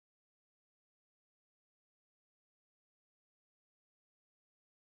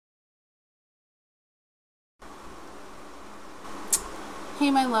Hey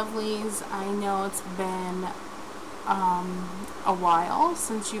my lovelies, I know it's been a while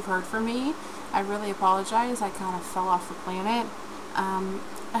since you've heard from me. I really apologize. I kind of fell off the planet.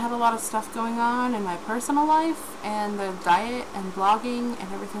 I had a lot of stuff going on in my personal life, and the diet and blogging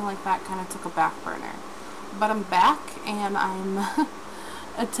and everything like that kind of took a back burner. But I'm back, and I'm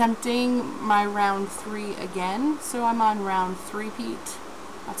attempting my round 3 again. So I'm on round 3-peat.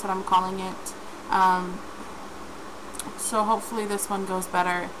 That's what I'm calling it. So hopefully this one goes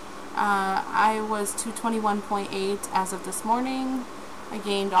better. I was 221.8 as of this morning. I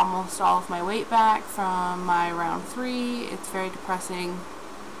gained almost all of my weight back from my round 3. It's very depressing,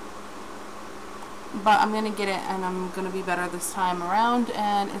 but I'm going to get it, and I'm going to be better this time around,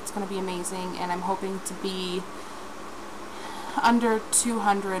 and it's going to be amazing, and I'm hoping to be under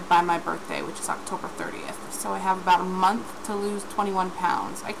 200 by my birthday, which is October 30th. So I have about a month to lose 21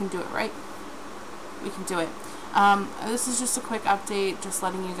 pounds. I can do it, right? We can do it. This is just a quick update, just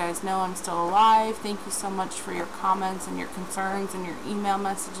letting you guys know I'm still alive. Thank you so much for your comments and your concerns and your email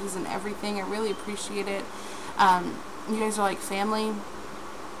messages and everything. I really appreciate it. You guys are like family,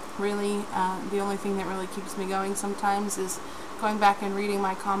 really. The only thing that really keeps me going sometimes is going back and reading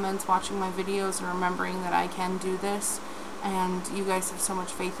my comments, watching my videos, and remembering that I can do this. And you guys have so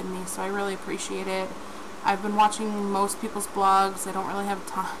much faith in me, so I really appreciate it. I've been watching most people's blogs. I don't really have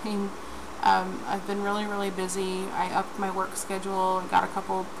time. I've been really busy. I upped my work schedule. I got a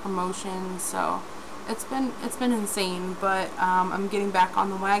couple promotions, so it's been insane. But I'm getting back on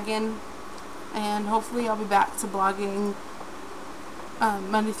the wagon, and hopefully I'll be back to blogging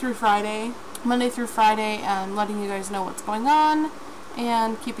Monday through Friday, and letting you guys know what's going on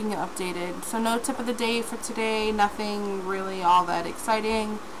and keeping you updated. So no tip of the day for today. Nothing really all that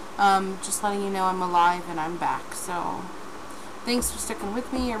exciting. Just letting you know I'm alive and I'm back. So thanks for sticking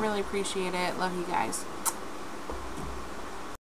with me. I really appreciate it. Love you guys.